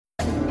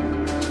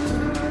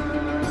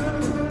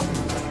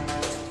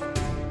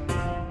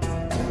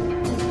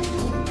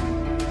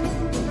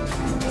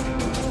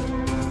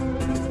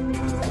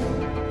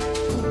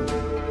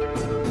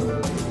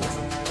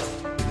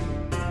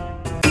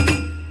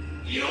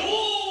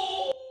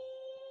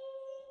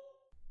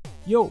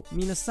Yo,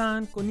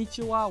 minasan,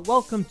 konnichiwa.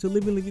 Welcome to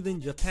Living La Vida in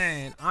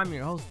Japan. I'm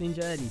your host,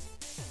 Ninja Eddie.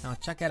 Now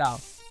check it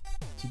out.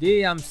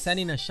 Today I'm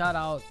sending a shout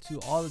out to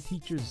all the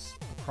teachers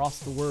across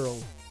the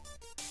world.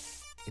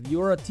 If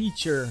you're a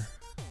teacher,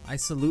 I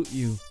salute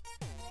you.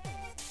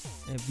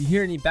 And if you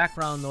hear any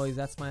background noise,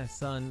 that's my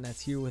son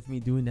that's here with me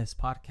doing this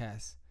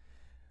podcast.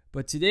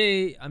 But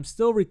today I'm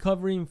still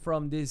recovering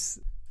from this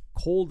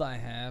cold I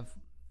have.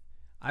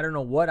 I don't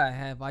know what I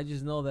have. I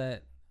just know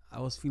that I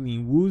was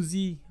feeling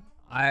woozy.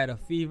 I had a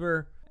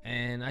fever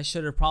and I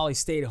should have probably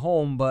stayed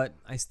home, but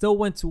I still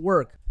went to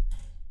work.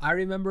 I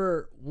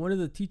remember one of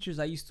the teachers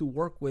I used to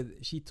work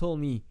with, she told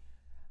me,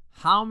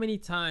 how many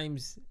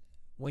times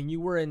when you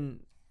were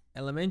in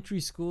elementary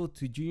school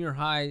to junior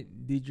high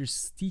did your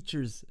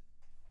teachers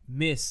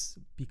miss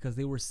because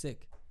they were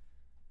sick?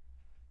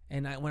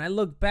 And when I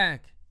look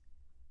back,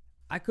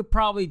 I could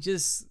probably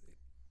just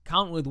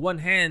count with one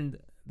hand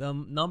the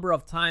number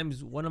of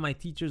times one of my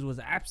teachers was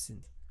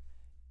absent,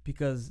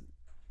 because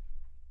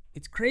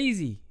it's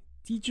crazy.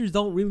 Teachers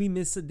don't really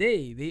miss a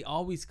day. They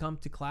always come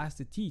to class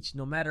to teach,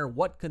 no matter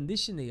what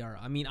condition they are.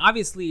 I mean,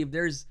 obviously, if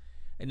there's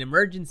an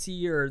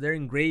emergency or they're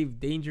in grave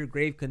danger,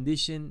 grave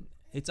condition,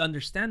 it's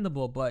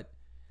understandable. But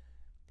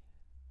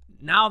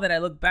now that I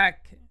look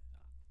back,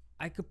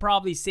 I could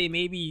probably say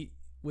maybe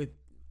with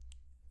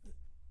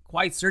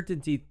quite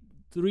certainty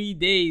 3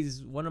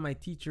 days, one of my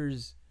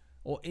teachers,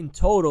 or in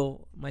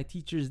total, my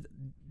teachers'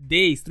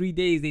 days, 3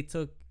 days, they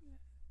took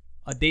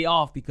a day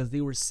off because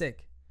they were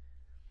sick.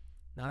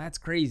 Now that's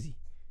crazy.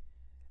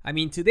 I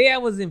mean, today I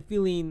wasn't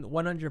feeling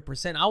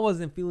 100%. I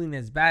wasn't feeling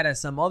as bad as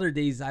some other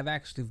days I've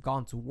actually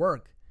gone to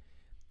work.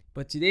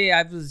 But today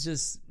I was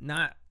just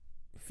not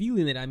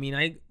feeling it. I mean,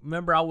 I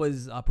remember I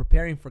was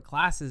preparing for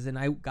classes and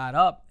I got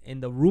up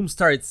and the room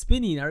started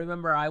spinning. I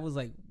remember I was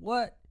like,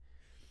 what?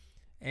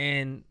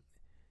 And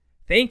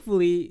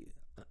thankfully,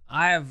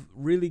 I have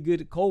really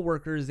good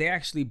coworkers. They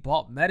actually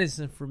bought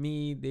medicine for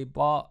me. They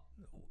bought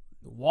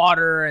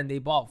water and they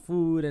bought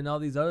food and all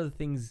these other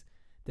things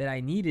that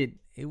I needed.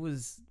 It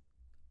was,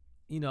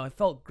 it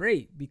felt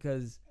great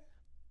because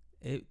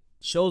it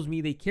shows me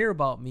they care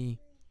about me.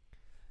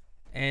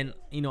 And,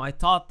 I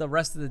thought the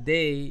rest of the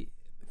day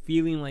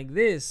feeling like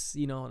this,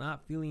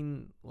 not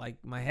feeling like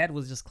my head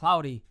was just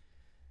cloudy.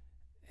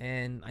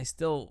 And I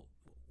still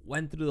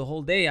went through the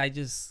whole day. I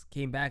just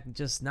came back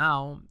just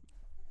now.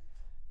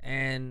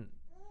 And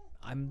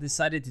I'm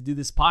decided to do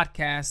this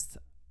podcast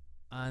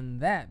on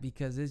that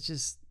because it's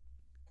just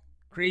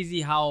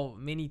crazy how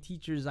many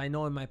teachers I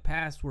know in my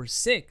past were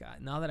sick.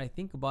 Now that I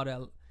think about it,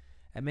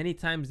 and many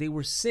times they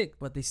were sick,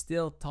 but they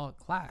still taught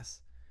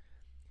class.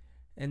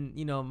 And,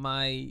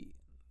 my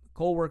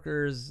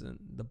coworkers and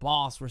the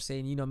boss were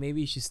saying,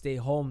 maybe you should stay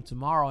home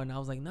tomorrow. And I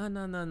was like,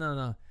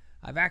 no.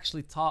 I've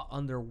actually taught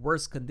under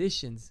worse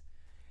conditions.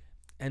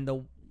 And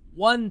the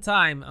one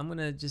time, I'm going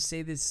to just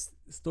say this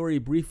story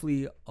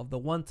briefly of the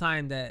one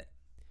time that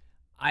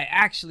I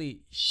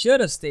actually should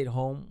have stayed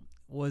home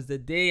was the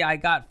day I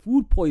got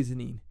food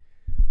poisoning.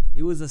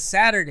 It was a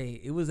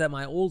Saturday. It was at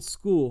my old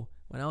school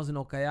when I was in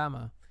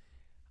Okayama.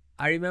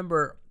 I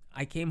remember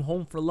I came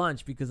home for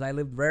lunch because I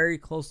lived very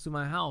close to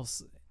my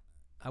house.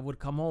 I would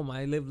come home.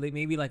 I lived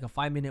maybe like a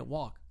 5-minute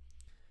walk.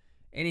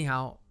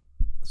 Anyhow,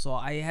 so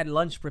I had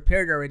lunch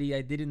prepared already.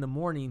 I did in the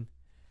morning.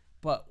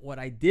 But what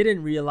I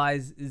didn't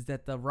realize is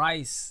that the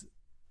rice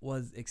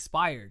was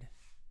expired.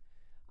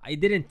 It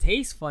didn't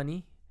taste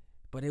funny,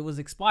 but it was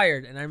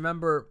expired. And I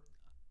remember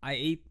I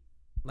ate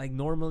like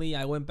normally.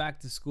 I went back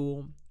to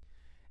school,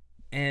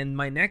 and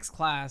my next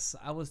class,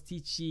 I was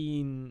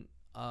teaching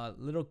a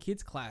little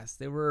kids class.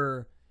 They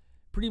were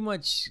pretty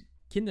much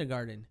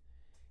kindergarten.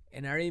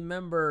 And I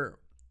remember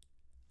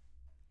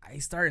I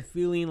started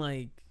feeling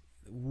like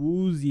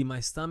woozy.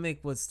 My stomach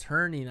was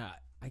turning.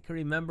 I can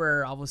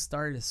remember I was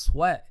starting to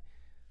sweat.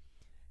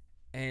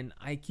 And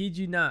I kid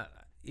you not,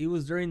 it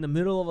was during the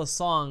middle of a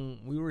song.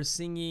 We were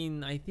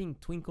singing, I think,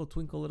 Twinkle,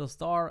 Twinkle, Little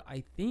Star,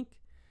 I think.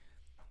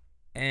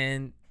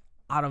 And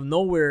out of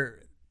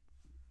nowhere,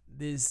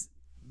 this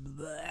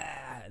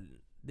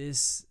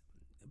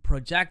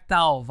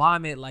projectile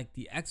vomit like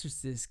The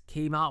Exorcist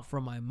came out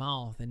from my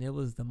mouth, and it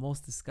was the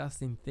most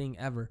disgusting thing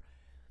ever.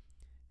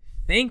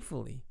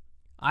 Thankfully,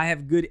 I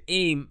have good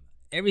aim.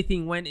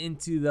 Everything went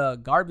into the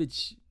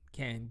garbage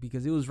can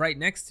because it was right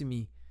next to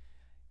me.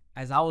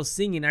 As I was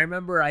singing, I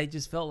remember I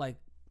just felt like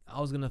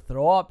I was going to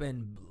throw up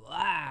and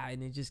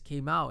it just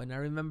came out. And I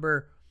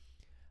remember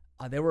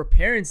there were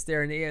parents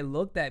there and they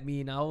looked at me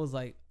and I was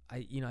like,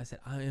 I said,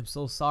 I am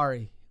so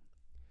sorry.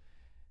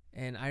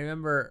 And I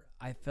remember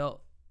I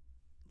felt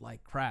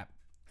like crap.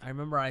 I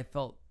remember I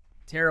felt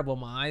terrible.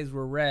 My eyes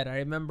were red. I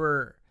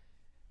remember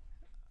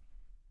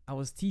I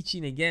was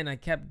teaching again. I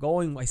kept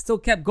going. I still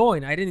kept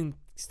going. I didn't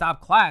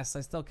stop class.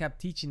 I still kept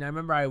teaching. I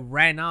remember I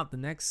ran out the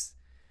next,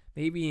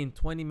 maybe in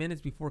 20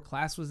 minutes before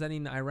class was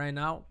ending, I ran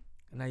out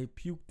and I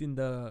puked in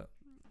the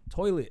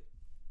toilet.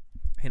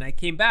 And I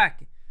came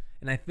back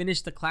and I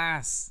finished the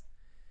class.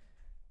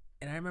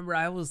 And I remember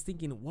I was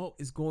thinking, what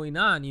is going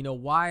on?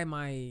 Why am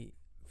I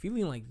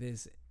feeling like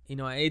this?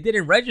 it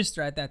didn't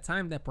register at that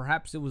time that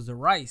perhaps it was the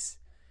rice.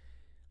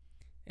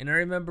 And I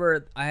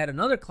remember I had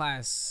another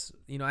class,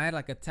 I had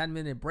like a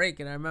 10-minute break,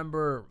 and I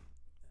remember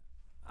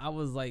I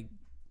was like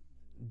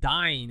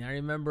dying. I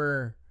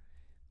remember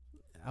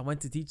I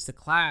went to teach the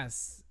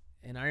class,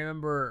 and I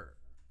remember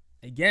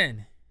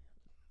again,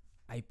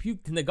 I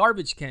puked in the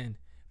garbage can.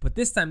 But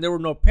this time there were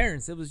no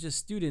parents. It was just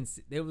students.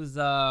 It was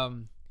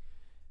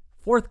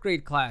fourth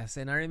grade class.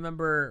 And I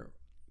remember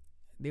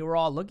they were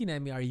all looking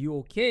at me, "Are you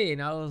okay?"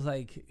 And I was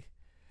like,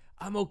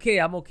 I'm okay.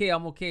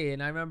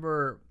 And I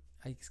remember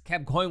I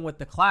kept going with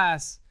the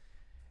class.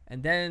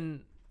 And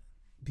then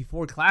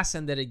before class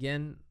ended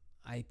again,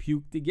 I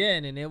puked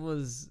again. And it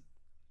was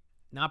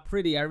not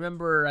pretty. I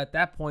remember at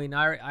that point,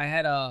 I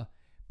had a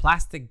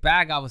plastic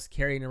bag I was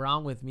carrying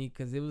around with me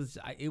because it was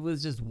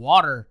just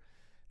water.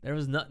 There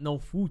was no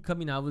food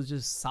coming out. It was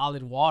just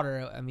solid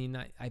water. I mean,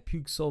 I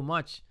puked so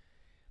much.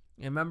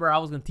 I remember I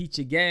was going to teach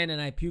again,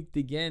 and I puked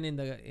again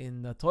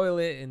in the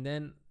toilet. And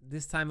then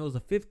this time it was a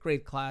fifth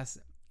grade class.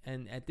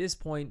 And at this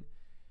point,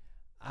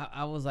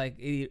 I was like,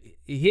 it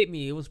hit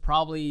me. It was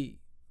probably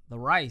the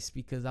rice,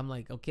 because I'm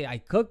like, okay, I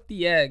cooked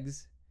the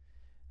eggs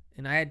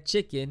and I had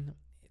chicken.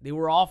 They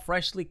were all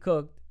freshly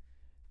cooked.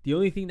 The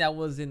only thing that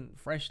wasn't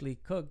freshly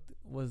cooked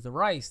was the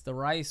rice. The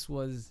rice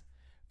was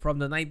from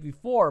the night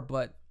before,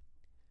 but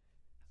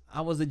I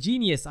was a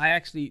genius. I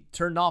actually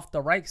turned off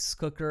the rice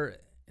cooker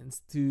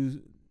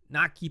to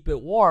not keep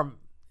it warm,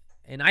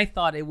 and I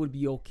thought it would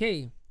be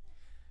okay.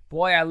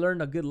 Boy, I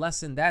learned a good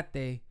lesson that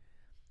day.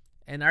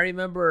 And I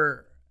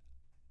remember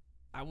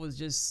I was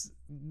just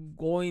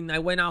I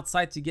went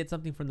outside to get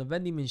something from the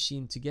vending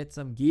machine, to get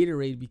some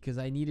Gatorade, because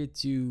I needed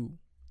to,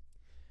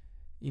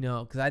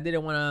 because I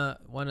didn't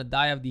want to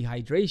die of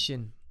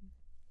dehydration.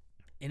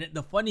 And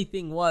the funny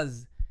thing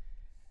was,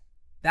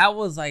 that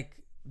was like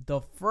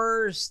the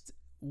first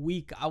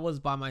week I was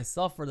by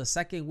myself, for the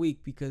second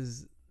week,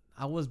 because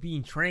I was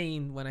being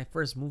trained when I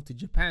first moved to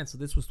Japan. So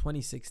this was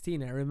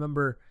 2016. I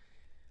remember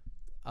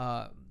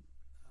I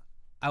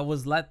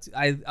was left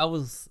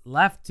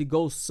to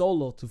go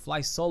solo, to fly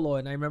solo.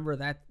 And I remember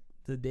that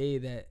the day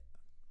that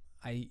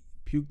I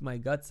puked my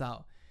guts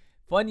out.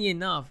 Funny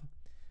enough,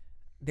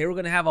 they were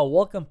going to have a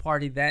welcome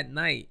party that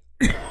night.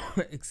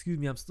 Excuse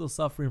me, I'm still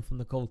suffering from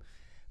the cold.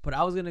 But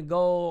I was going to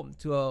go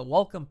to a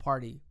welcome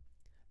party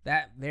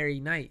that very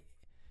night.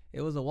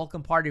 It was a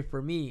welcome party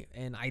for me,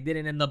 and I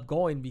didn't end up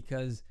going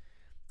because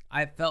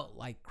I felt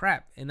like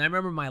crap. And I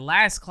remember my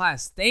last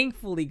class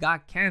thankfully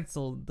got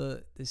canceled.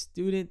 The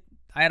student,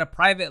 I had a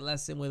private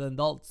lesson with an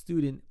adult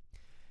student,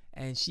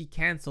 and she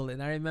canceled.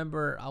 And I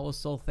remember I was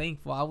so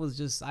thankful.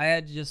 I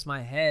had just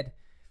my head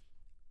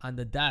on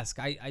the desk.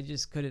 I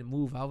just couldn't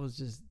move. I was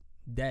just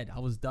dead. I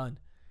was done.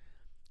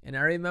 And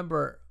I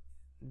remember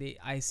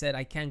I said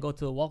I can't go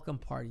to a welcome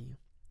party.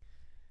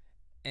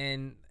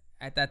 And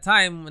at that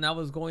time, when I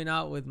was going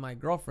out with my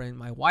girlfriend,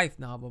 my wife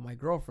now, but my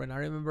girlfriend, I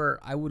remember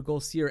I would go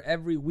see her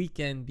every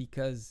weekend,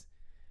 because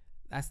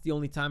that's the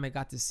only time I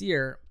got to see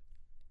her.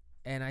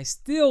 And I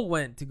still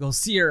went to go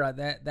see her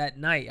that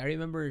night. I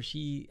remember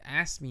she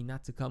asked me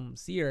not to come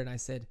see her, and I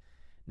said,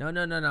 no,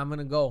 I'm going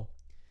to go.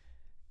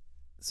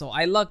 So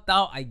I lucked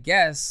out, I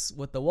guess,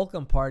 with the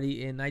welcome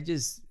party, and I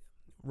just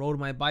rode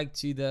my bike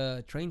to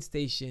the train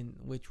station,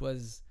 which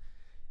was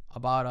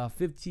about a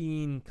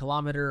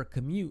 15-kilometer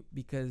commute,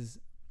 because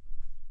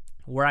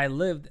where I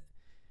lived,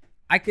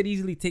 I could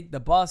easily take the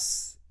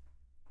bus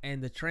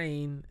and the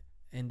train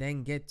and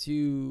then get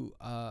to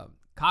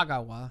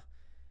Kagawa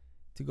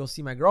to go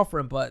see my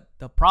girlfriend. But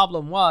the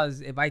problem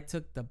was, if I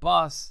took the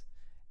bus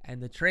and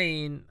the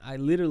train,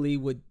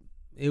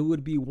 it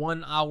would be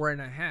 1 hour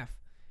and a half.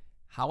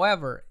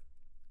 However,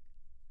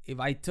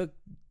 if I took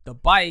the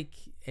bike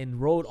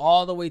and rode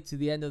all the way to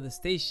the end of the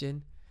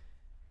station,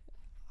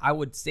 I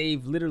would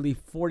save literally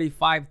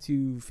 45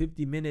 to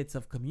 50 minutes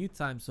of commute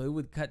time. So it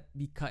would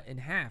be cut in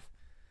half.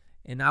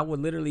 And I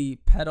would literally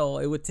pedal.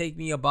 It would take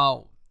me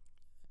about,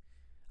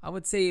 I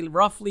would say,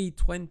 roughly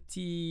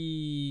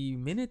 20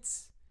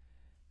 minutes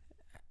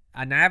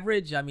on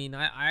average. I mean,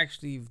 I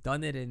actually have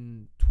done it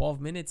in 12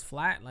 minutes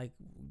flat, like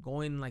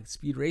going like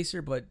speed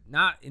racer, but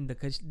not in the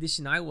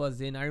condition I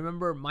was in. I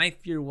remember my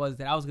fear was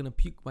that I was going to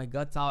puke my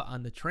guts out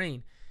on the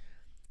train.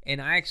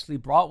 And I actually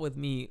brought with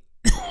me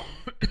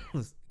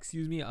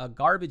a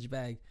garbage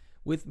bag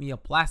with me, a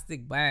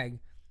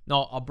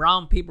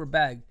brown paper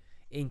bag,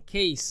 in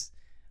case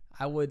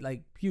I would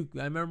like puke.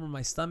 I remember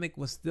my stomach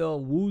was still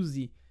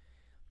woozy,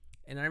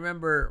 and I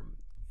remember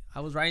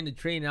I was riding the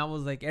train, and I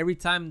was like, every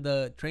time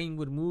the train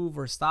would move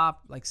or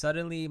stop, like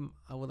suddenly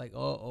I would like,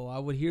 I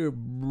would hear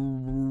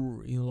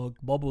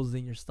bubbles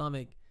in your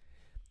stomach.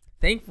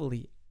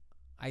 Thankfully,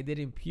 I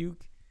didn't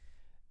puke.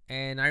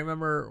 And I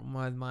remember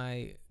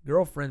my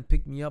girlfriend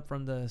picked me up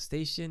from the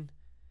station.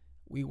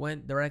 We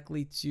went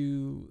directly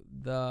to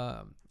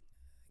the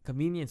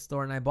convenience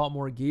store, and I bought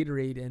more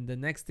Gatorade. And the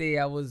next day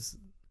I was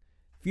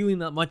feeling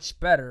not much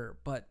better.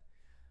 But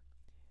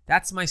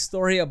that's my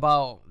story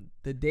about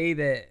the day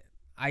that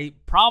I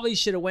probably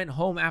should have went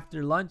home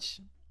after lunch,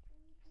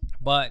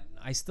 but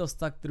I still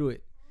stuck through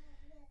it.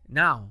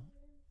 Now,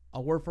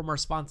 a word from our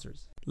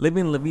sponsors.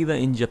 Living La Vida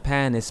in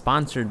Japan is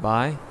sponsored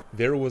by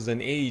There was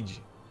an age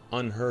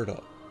unheard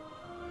of.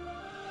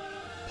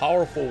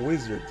 Powerful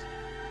wizards,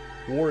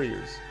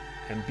 warriors,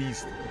 and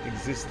beasts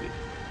existed.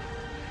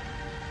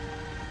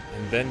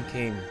 And then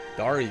came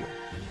Dario,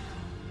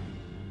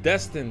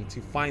 destined to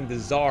find the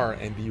Tsar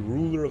and be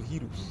ruler of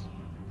Hirus.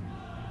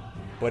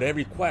 But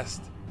every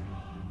quest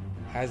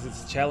has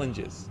its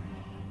challenges.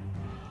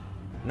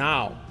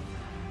 Now,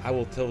 I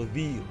will tell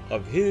thee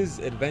of his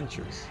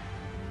adventures.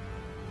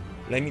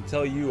 Let me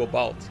tell you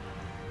about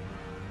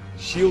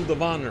Shield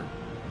of Honor,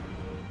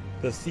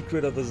 The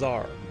Secret of the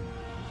Tsar.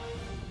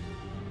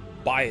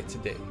 Buy it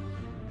today.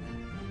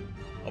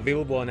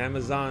 Available on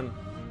Amazon,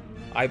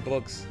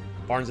 iBooks,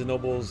 Barnes &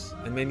 Nobles,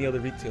 and many other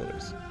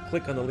retailers.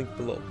 Click on the link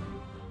below.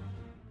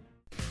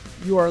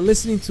 You are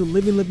listening to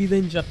Living La Vida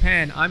in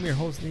Japan. I'm your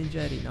host, Ninja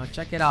Eddie. Now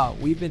check it out.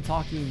 We've been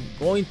talking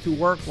going to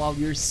work while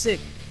you're sick.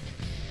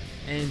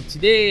 And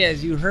today,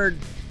 as you heard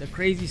the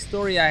crazy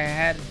story I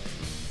had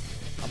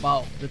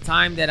about the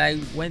time that I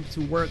went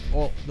to work,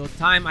 or the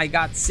time I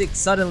got sick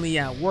suddenly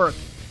at work.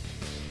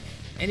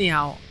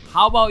 Anyhow,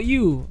 how about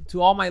you,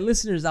 to all my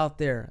listeners out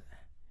there?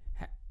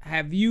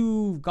 Have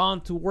you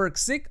gone to work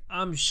sick?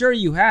 I'm sure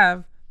you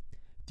have.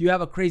 Do you have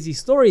a crazy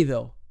story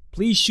though?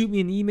 Please shoot me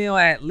an email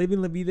at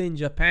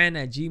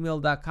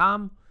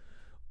livinglavidainjapan@gmail.com,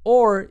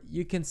 or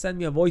you can send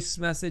me a voice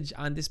message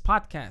on this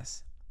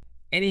podcast.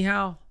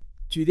 Anyhow,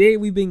 today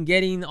we've been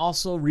getting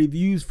also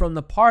reviews from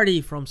the party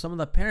from some of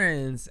the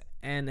parents,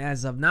 and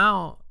as of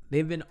now,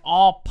 they've been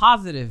all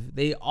positive.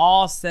 They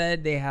all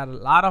said they had a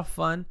lot of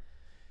fun.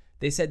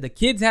 They said the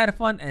kids had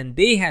fun and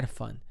they had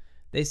fun.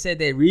 They said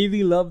they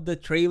really loved the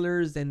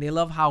trailers and they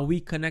love how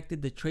we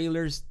connected the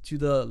trailers to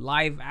the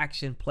live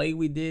action play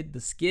we did, the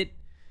skit.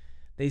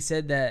 They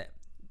said that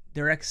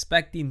they're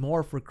expecting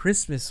more for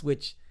Christmas,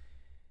 which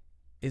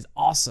is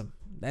awesome.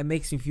 That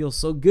makes me feel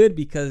so good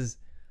because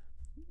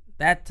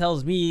that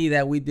tells me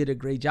that we did a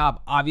great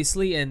job,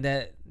 obviously, and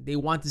that they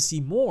want to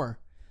see more.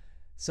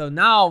 So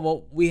now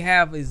what we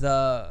have is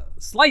a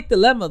slight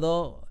dilemma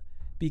though,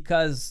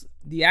 because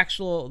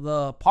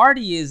the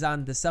party is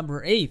on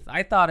December 8th.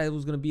 I thought it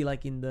was going to be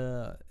like in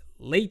the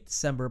late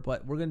December,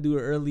 but we're going to do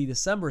it early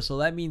December. So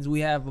that means we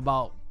have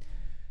about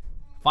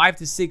 5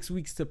 to 6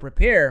 weeks to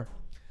prepare.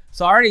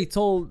 So I already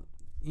told,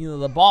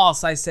 the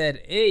boss, I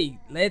said, hey,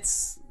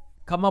 let's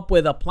come up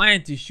with a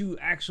plan to shoot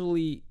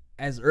actually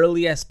as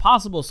early as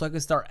possible so I can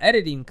start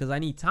editing because I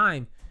need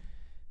time.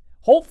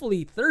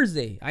 Hopefully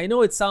Thursday. I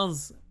know it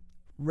sounds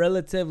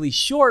relatively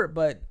short,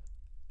 but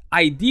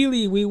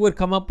ideally we would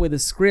come up with a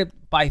script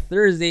by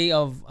Thursday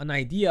of an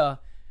idea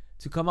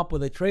to come up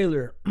with a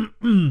trailer.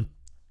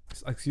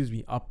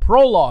 A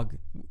prologue.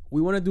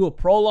 We want to do a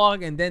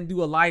prologue and then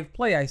do a live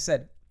play. I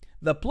said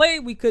the play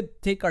we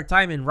could take our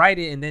time and write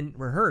it and then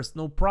rehearse,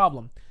 no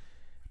problem.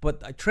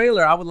 But a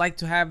trailer, I would like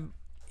to have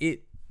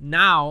it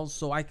now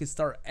so I could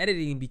start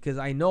editing because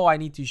I know I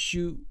need to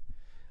shoot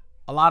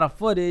a lot of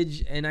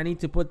footage and I need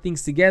to put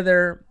things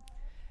together.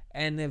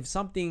 And if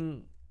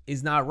something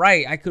is not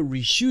right, I could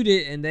reshoot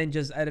it and then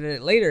just edit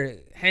it later.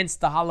 Hence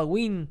the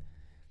Halloween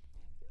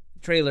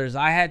trailers.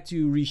 I had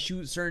to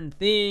reshoot certain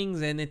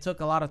things and it took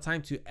a lot of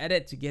time to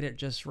edit to get it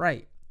just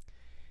right.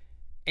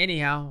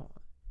 Anyhow,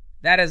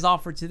 that is all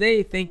for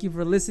today. Thank you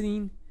for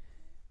listening.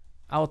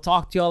 I will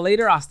talk to y'all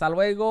later. Hasta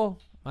luego.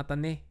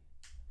 Matane.